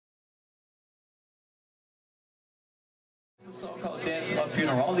song called Dance at My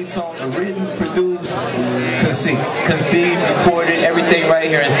Funeral. All these songs are written, produced, conceived, recorded, everything right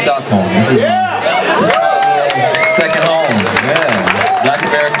here in Stockholm. This is my second home. Yeah. Black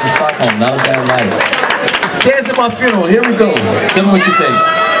American Stockholm, not a bad life. Dance at My Funeral, here we go. Tell me what you think.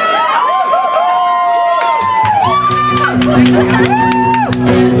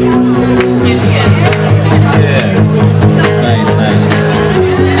 Yeah. Nice, nice.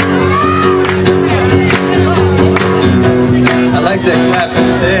 I like that clapping.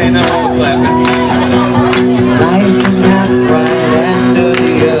 There ain't nothing wrong with clapping. Life not right after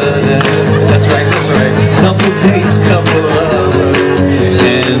the other. That's right, that's right. Couple dates, couple lovers,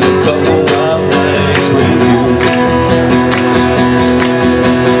 and a couple wild nights with you.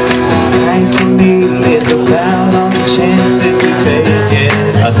 Life for me is about all the chances we take.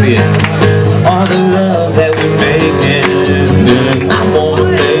 Yeah, I see it. All the love that we make, and I wanna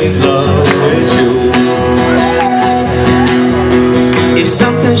make love with you. If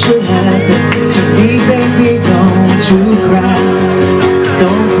something should happen to me, baby, don't you cry,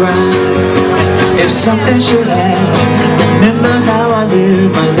 don't cry. If something should happen, remember how I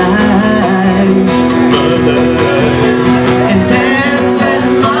live my life, and dance at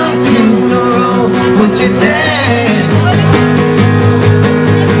my funeral. Would you dance?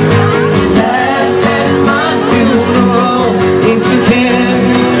 Laugh at my funeral if you can.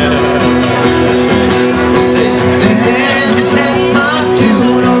 Say dance at my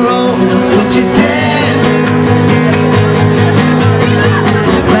funeral. Would you dance?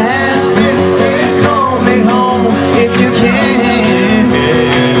 Laugh if they call me home if you can.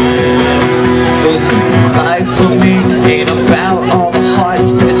 Listen, life for me ain't about all the hearts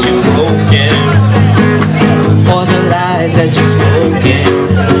that you've broken, or the lies that you've spoken.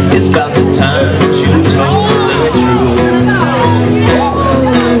 It's about the times you told the truth.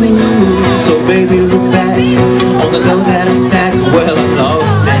 So baby, look back on the dough that I stacked. Well, I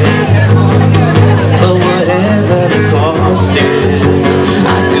lost it, but whatever the cost is,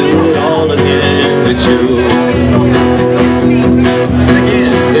 I do it all again with you.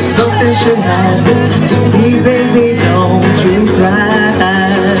 Again, if something should happen to me, baby, don't you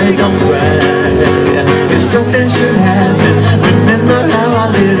cry, don't cry. If something should happen, remember how I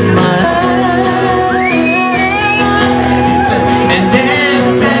live my life, and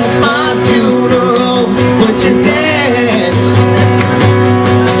dance at my funeral. Would you dance?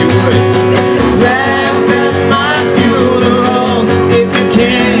 You would. Laugh at my funeral if you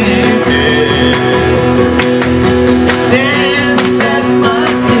can. Dance at my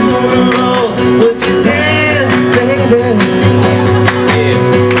funeral. Would you dance, baby? Yeah.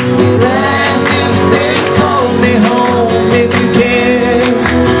 Laugh if they call me home if you can.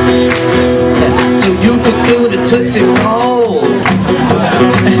 So you could do the Tootsie Roll,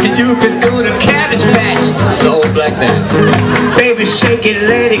 and you could do the Cabbage Patch. It's an old black dance. Baby, shake it,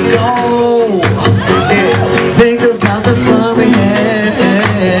 let it go. Yeah. Think about the fun we had.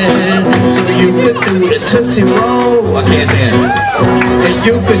 So you could do the Tootsie Roll. I can't dance. And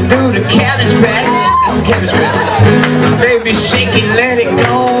you could do the Cabbage Patch. That's the Cabbage Patch. Baby, shake it, let it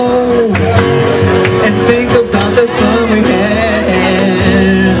go. And think about the fun we had.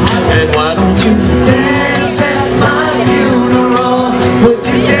 And why don't you dance at my funeral? Would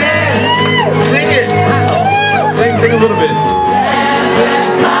you dance? Sing it. Sing a little bit. Dance at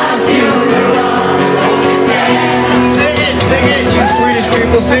my funeral. Sing it, you Swedish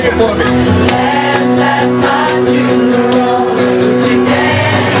people, sing it for me. Dance at my funeral. Would you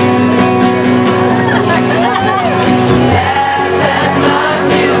dance? Dance at my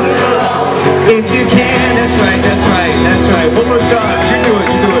funeral. If you can, that's right, that's right, that's right. One more time, you do it,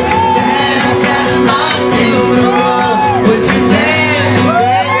 you do it. Dance at my funeral. Would you dance,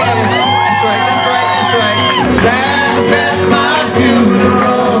 baby? That's right, that's right, that's right. Laugh at my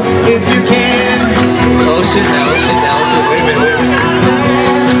funeral if you can. Oh shit now, oh shit now, oh shit. Wait a minute, wait a minute.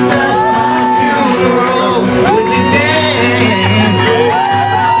 Dance at my funeral. Would you dance?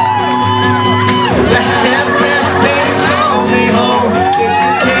 Laugh if they call me home if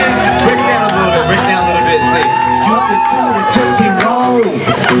you can. Break down a little bit, break down a little bit. Say, you could do the Tootsie Roll.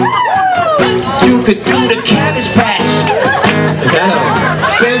 You could do the Cabbage Patch.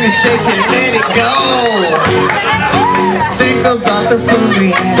 Baby, shake it, let it go. Think about the fun we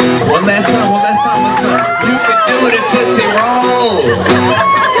had. One last time, one last time, listen. You could do the Tootsie Roll.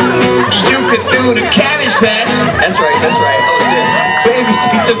 You could do the Cabbage Patch. That's right, that's right. Oh shit. Baby,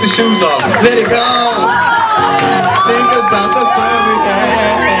 he took the shoes off. Let it go. Think about the fun we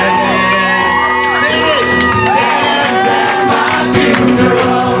had. Sing it. Dance at my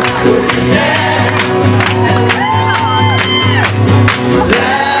funeral. Would you dance?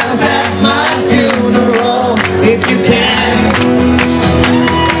 Laugh at my funeral if you can.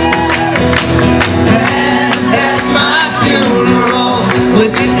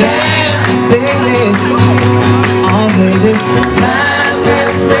 Oh baby, laugh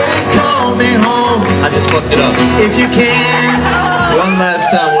if they call me home. I just fucked it up. If you can, one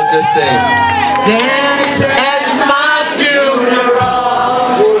last time we'll just say, dance at my funeral.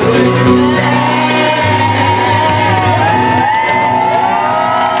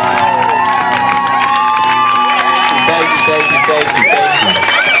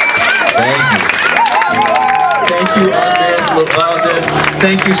 Thank you, Andreas Lavander.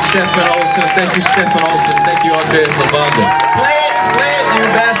 Thank you, Stefan Olsson. Thank you, Stefan Olsson. Thank you, Andreas Lavander. Play it, you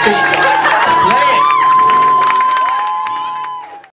bastards.